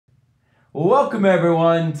Welcome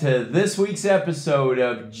everyone to this week's episode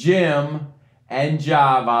of Jim and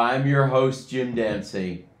Java. I'm your host, Jim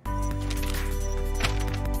Dempsey.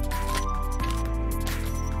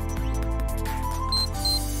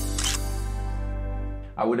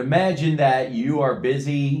 I would imagine that you are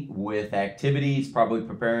busy with activities, probably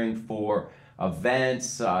preparing for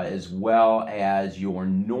events as well as your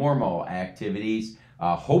normal activities.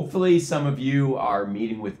 Hopefully some of you are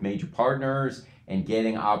meeting with major partners and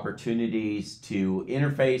getting opportunities to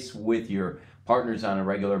interface with your partners on a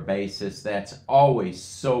regular basis. That's always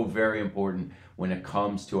so very important when it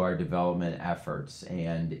comes to our development efforts.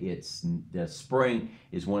 And the spring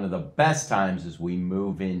is one of the best times as we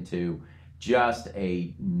move into just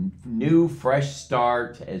a new fresh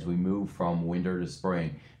start as we move from winter to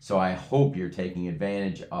spring. So I hope you're taking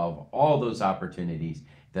advantage of all those opportunities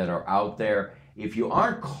that are out there. If you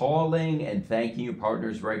aren't calling and thanking your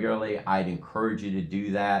partners regularly, I'd encourage you to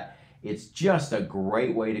do that. It's just a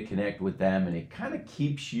great way to connect with them, and it kind of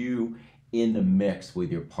keeps you in the mix with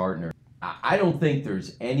your partner. I don't think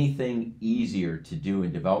there's anything easier to do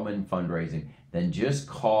in development and fundraising than just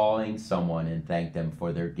calling someone and thank them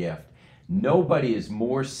for their gift. Nobody is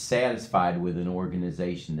more satisfied with an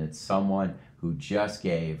organization than someone who just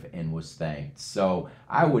gave and was thanked. So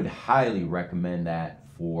I would highly recommend that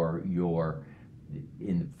for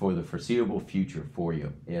the foreseeable future for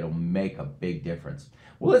you. It'll make a big difference.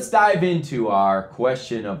 Well, let's dive into our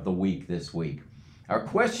question of the week this week. Our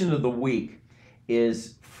question of the week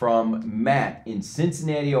is from Matt in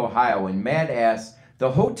Cincinnati, Ohio. And Matt asks,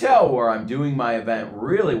 the hotel where I'm doing my event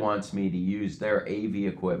really wants me to use their AV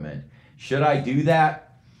equipment. Should I do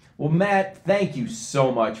that? Well, Matt, thank you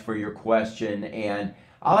so much for your question. And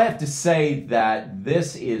I'll have to say that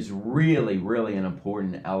this is really an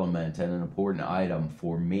important element and an important item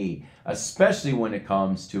for me, especially when it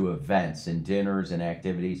comes to events and dinners and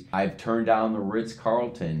activities. I've turned down the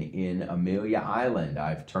Ritz-Carlton in Amelia Island.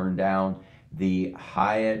 I've turned down the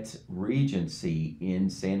Hyatt Regency in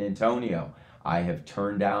San Antonio. I have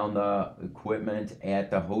turned down the equipment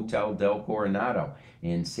at the Hotel del Coronado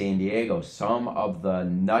in San Diego, some of the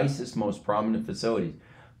nicest, most prominent facilities,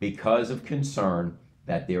 because of concern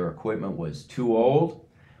that their equipment was too old,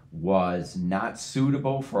 was not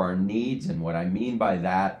suitable for our needs. And what I mean by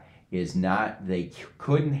that is they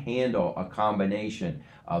couldn't handle a combination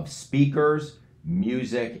of speakers,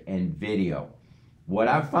 music, and video. What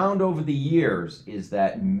I've found over the years is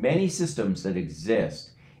that many systems that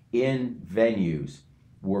exist in venues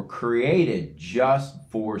were created just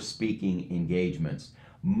for speaking engagements.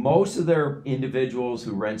 Most of their individuals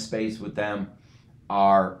who rent space with them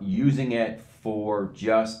are using it for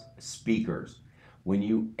just speakers. When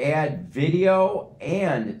you add video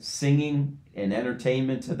and singing and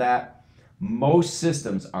entertainment to that, most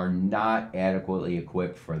systems are not adequately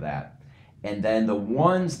equipped for that. And then the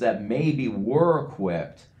ones that maybe were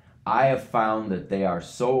equipped, I have found that they are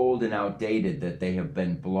so old and outdated that they have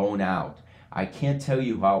been blown out. I can't tell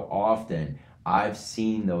you how often I've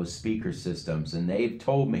seen those speaker systems and they've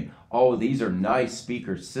told me, oh, these are nice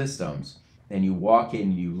speaker systems. And you walk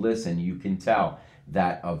in, you listen, you can tell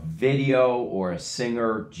that a video or a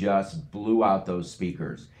singer just blew out those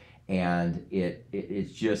speakers. And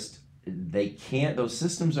it's just, they can't, those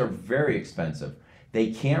systems are very expensive.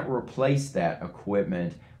 They can't replace that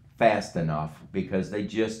equipment fast enough because they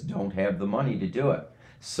just don't have the money to do it.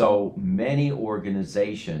 So many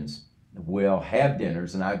organizations will have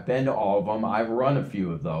dinners, and I've been to all of them, I've run a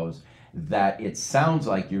few of those, that it sounds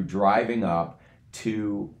like you're driving up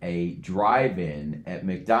to a drive-in at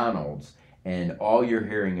McDonald's and all you're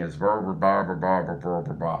hearing is blah, blah, blah, blah, blah, blah,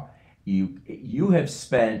 blah, blah. You have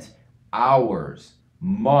spent hours,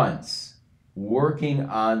 months working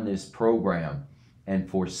on this program, and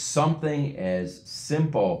for something as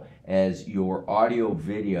simple as your audio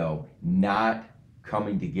video not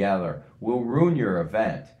coming together will ruin your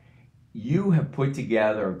event. You have put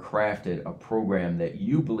together and crafted a program that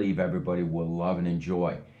you believe everybody will love and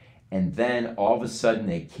enjoy. And then all of a sudden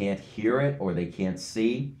they can't hear it or they can't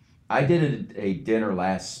see. I did a dinner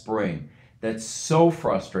last spring that so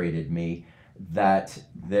frustrated me that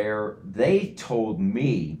they told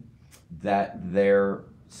me that their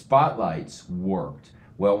spotlights worked.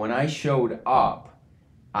 Well, when I showed up,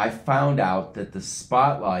 I found out that the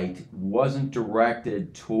spotlight wasn't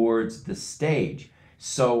directed towards the stage.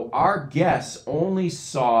 So our guests only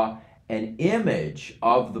saw an image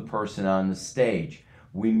of the person on the stage.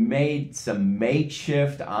 We made some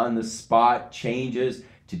makeshift on the spot changes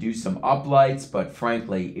to do some uplights, but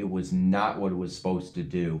frankly, it was not what it was supposed to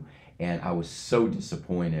do. And I was so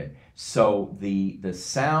disappointed. So the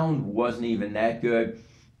sound wasn't even that good.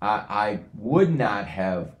 I would not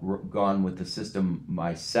have gone with the system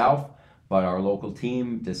myself, but our local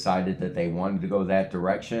team decided that they wanted to go that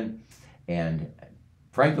direction, and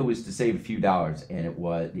frankly, it was to save a few dollars, and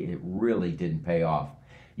it really didn't pay off.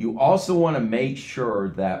 You also want to make sure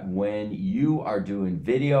that when you are doing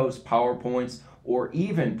videos, PowerPoints, or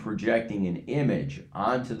even projecting an image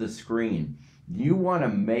onto the screen, you want to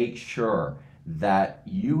make sure that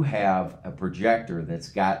you have a projector that's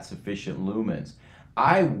got sufficient lumens.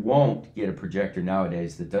 I won't get a projector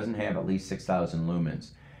nowadays that doesn't have at least 6,000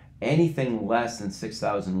 lumens. Anything less than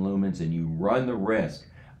 6,000 lumens and you run the risk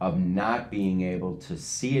of not being able to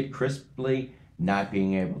see it crisply, not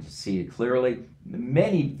being able to see it clearly.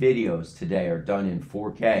 Many videos today are done in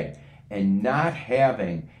 4K, and not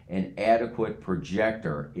having an adequate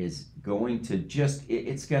projector is going to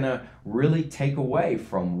it's going to really take away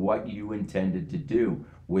from what you intended to do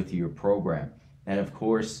with your program. And of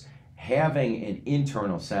course, having an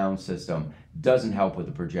internal sound system doesn't help with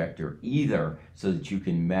the projector either, so that you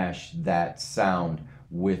can mesh that sound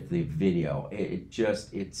with the video.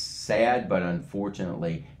 It's sad, but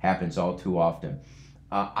unfortunately happens all too often.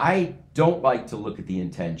 I don't like to look at the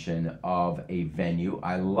intention of a venue.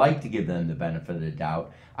 I like to give them the benefit of the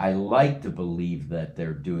doubt. I like to believe that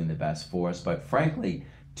they're doing the best for us, but frankly,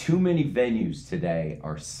 too many venues today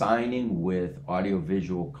are signing with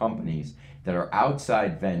audiovisual companies that are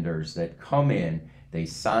outside vendors that come in, they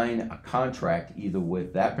sign a contract either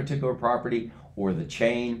with that particular property or the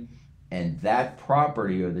chain, and that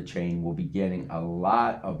property or the chain will be getting a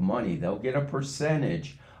lot of money. They'll get a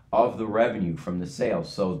percentage of the revenue from the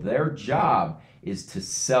sales. So their job is to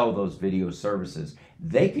sell those video services.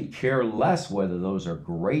 They could care less whether those are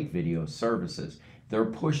great video services. They're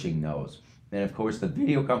pushing those. And of course, the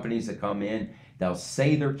video companies that come in, they'll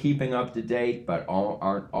say they're keeping up to date, but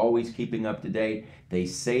aren't always keeping up to date. They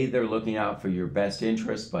say they're looking out for your best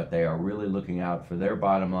interests, but they are really looking out for their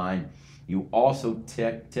bottom line. You also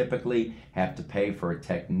typically have to pay for a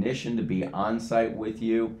technician to be on site with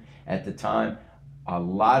you at the time. A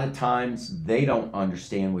lot of times they don't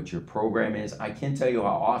understand what your program is. I can't tell you how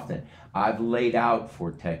often I've laid out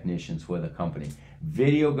for technicians with a company.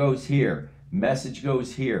 Video goes here, message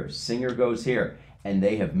goes here, singer goes here, and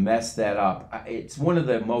they have messed that up. It's one of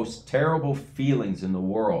the most terrible feelings in the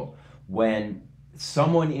world when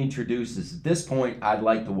someone introduces, at this point, I'd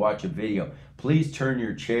like to watch a video. Please turn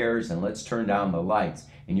your chairs and let's turn down the lights.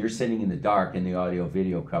 And you're sitting in the dark and the audio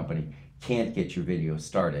video company can't get your video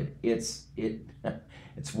started. It's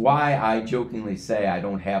why I jokingly say I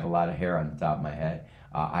don't have a lot of hair on the top of my head.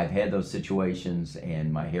 I've had those situations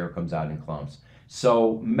and my hair comes out in clumps.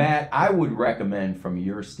 So Matt, I would recommend from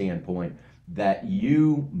your standpoint that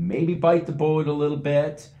you maybe bite the bullet a little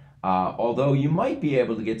bit, although you might be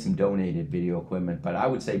able to get some donated video equipment, but I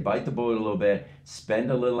would say bite the bullet a little bit,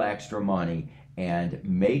 spend a little extra money, and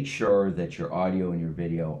make sure that your audio and your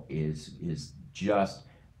video is just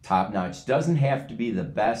top notch. Doesn't have to be the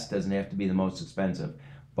best, doesn't have to be the most expensive,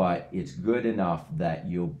 but it's good enough that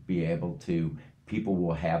you'll be able to, people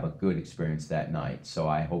will have a good experience that night. So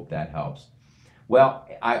I hope that helps. Well,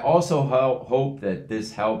 I also hope that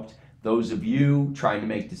this helped those of you trying to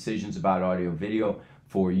make decisions about audio video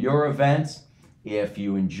for your events. If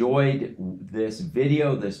you enjoyed this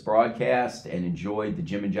video, this broadcast, and enjoyed the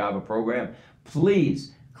Jim and Java program,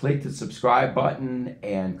 please click the subscribe button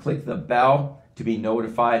and click the bell to be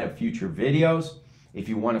notified of future videos. If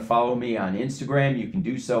you want to follow me on Instagram, you can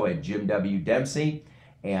do so at Jim W. Dempsey.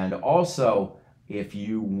 And also, if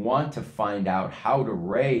you want to find out how to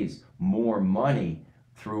raise more money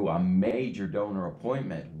through a major donor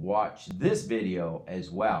appointment, watch this video as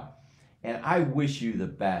well. And I wish you the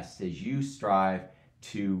best as you strive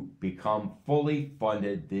to become fully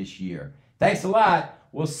funded this year. Thanks a lot.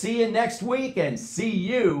 We'll see you next week and see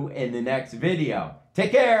you in the next video.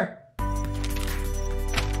 Take care.